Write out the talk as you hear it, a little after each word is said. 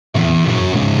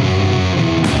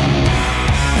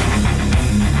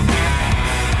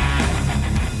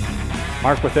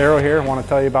Mark with Aero here. I want to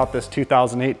tell you about this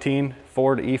 2018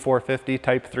 Ford E450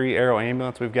 Type 3 Aero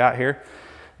ambulance we've got here.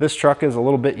 This truck is a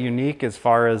little bit unique as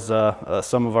far as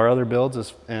some of our other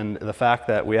builds, and the fact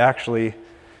that we actually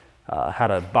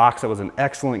had a box that was in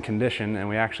excellent condition, and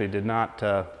we actually did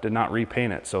not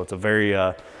repaint it. So it's a very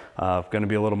going to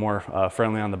be a little more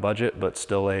friendly on the budget, but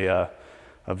still a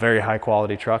very high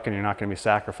quality truck, and you're not going to be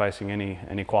sacrificing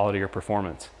any quality or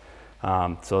performance.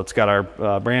 So it's got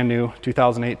our brand new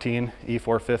 2018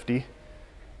 E450.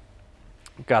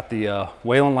 Got the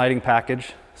Whelen lighting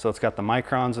package, so it's got the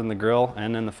microns in the grille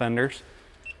and in the fenders,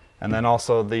 and then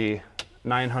also the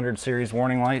 900 series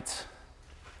warning lights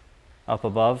up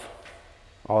above,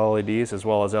 all LEDs, as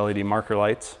well as LED marker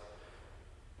lights.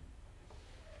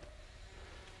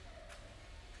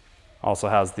 Also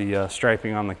has the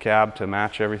striping on the cab to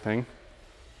match everything.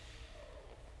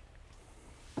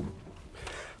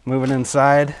 Moving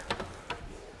inside,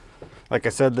 like I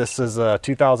said, this is a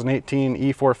 2018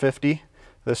 E450.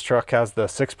 This truck has the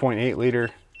 6.8 liter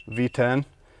V10.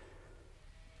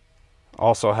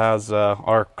 Also has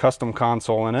our custom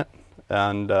console in it,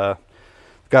 and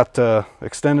got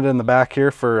extended in the back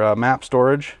here for map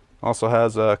storage. Also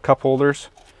has cup holders.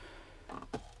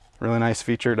 Really nice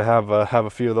feature to have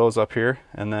a few of those up here,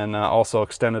 and then also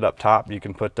extended up top. You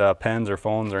can put pens or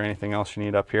phones or anything else you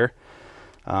need up here.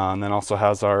 And then also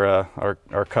has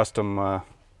our custom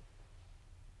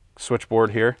switchboard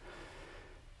here.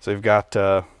 So you've got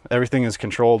everything is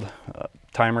controlled,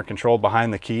 timer controlled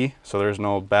behind the key. So there's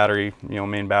no battery,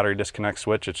 main battery disconnect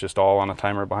switch. It's just all on a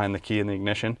timer behind the key in the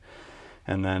ignition.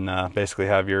 And then basically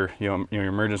have your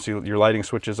your lighting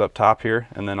switches up top here,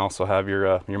 and then also have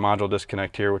your module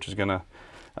disconnect here, which is going to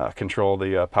control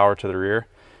the power to the rear.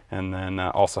 And then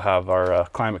also have our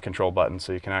climate control button,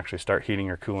 so you can actually start heating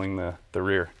or cooling the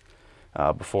rear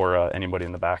before anybody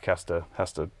in the back has to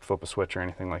flip a switch or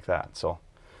anything like that. So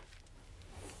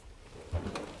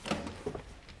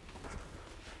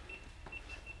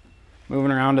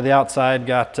moving around to the outside,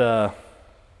 got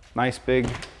nice big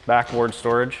backboard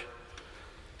storage,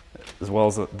 as well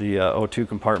as the O2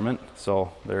 compartment.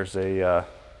 So there's a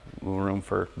little room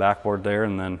for backboard there,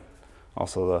 and then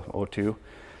also the O2.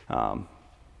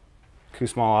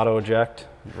 Small auto eject,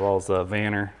 as well as the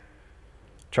Vanner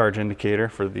charge indicator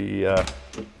for the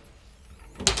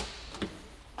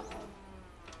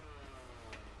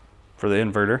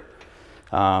inverter.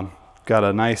 Got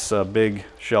a nice big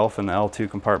shelf in the L2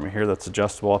 compartment here that's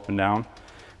adjustable up and down,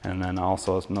 and then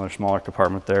also another smaller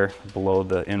compartment there below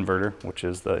the inverter, which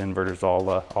is the inverter's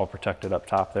all protected up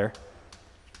top there.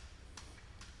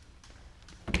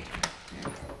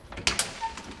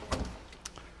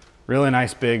 Really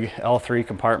nice big L3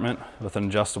 compartment with an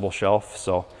adjustable shelf,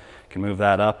 so you can move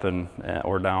that up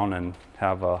or down and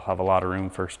have a lot of room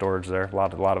for storage there. A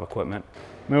lot of equipment.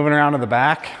 Moving around to the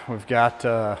back, we've got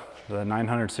the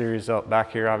 900 series out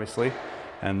back here, obviously,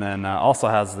 and then also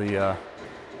has the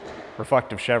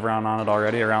reflective chevron on it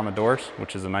already around the doors,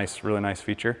 which is a really nice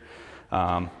feature.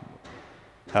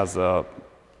 Has a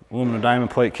aluminum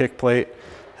diamond plate kick plate.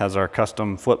 Has our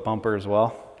custom flip bumper as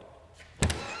well.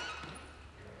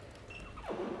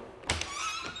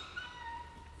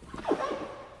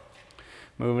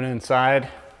 Moving inside,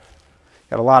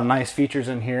 got a lot of nice features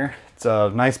in here. It's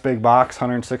a nice big box,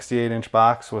 168-inch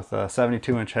box with a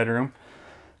 72-inch headroom.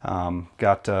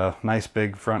 Got a nice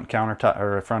big front countertop,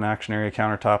 or front action area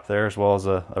countertop there, as well as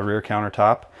a rear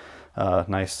countertop.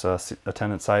 Nice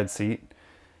attendant side seat.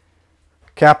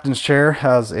 Captain's chair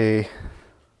has a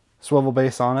swivel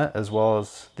base on it, as well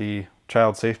as the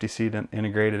child safety seat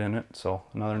integrated in it. So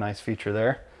another nice feature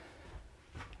there.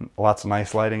 Lots of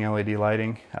nice lighting, LED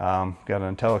lighting. Got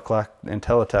an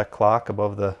Intelitech clock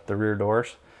above the rear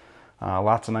doors.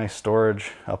 Lots of nice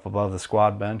storage up above the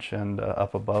squad bench and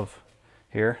up above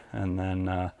here. And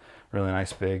then really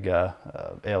nice big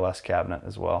ALS cabinet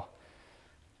as well.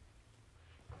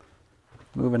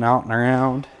 Moving out and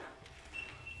around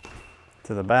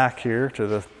to the back here, to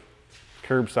the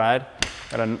curb side.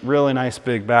 Got a really nice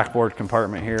big backboard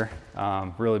compartment here.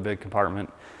 Really big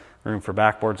compartment. Room for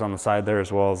backboards on the side there,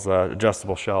 as well as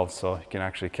adjustable shelves, so you can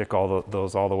actually kick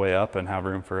those all the way up and have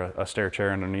room for a stair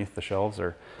chair underneath the shelves,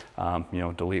 or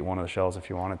delete one of the shelves if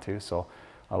you wanted to. So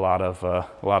a lot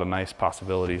of nice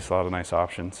possibilities, a lot of nice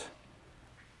options.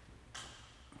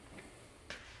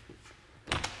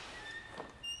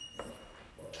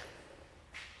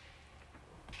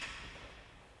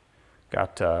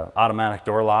 Got automatic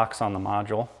door locks on the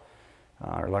module,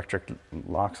 or electric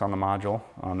locks on the module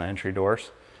on the entry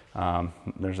doors.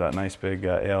 There's that nice big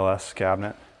ALS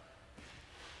cabinet.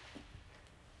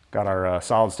 Got our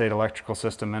solid state electrical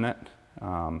system in it.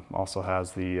 Also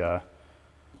has the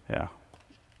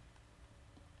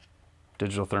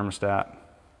digital thermostat.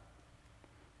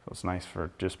 So it's nice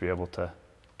for just be able to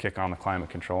kick on the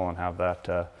climate control and have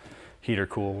that heat or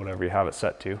cool, whatever you have it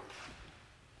set to.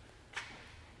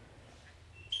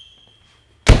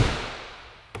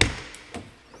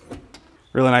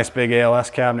 Really nice big ALS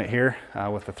cabinet here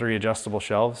with the 3 adjustable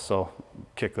shelves. So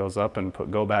kick those up and put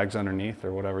go bags underneath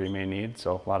or whatever you may need.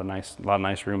 So a lot of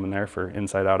nice room in there for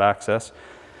inside out access.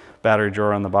 Battery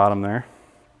drawer on the bottom there.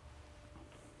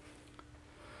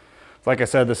 Like I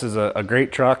said, this is a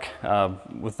great truck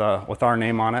with our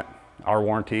name on it, our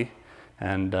warranty,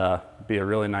 and be a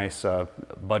really nice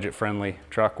budget-friendly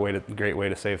truck. Great way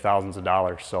to save thousands of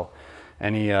dollars. So,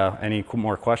 any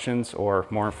more questions or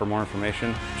for more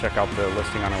information, check out the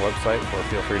listing on our website, or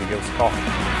feel free to give us a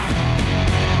call.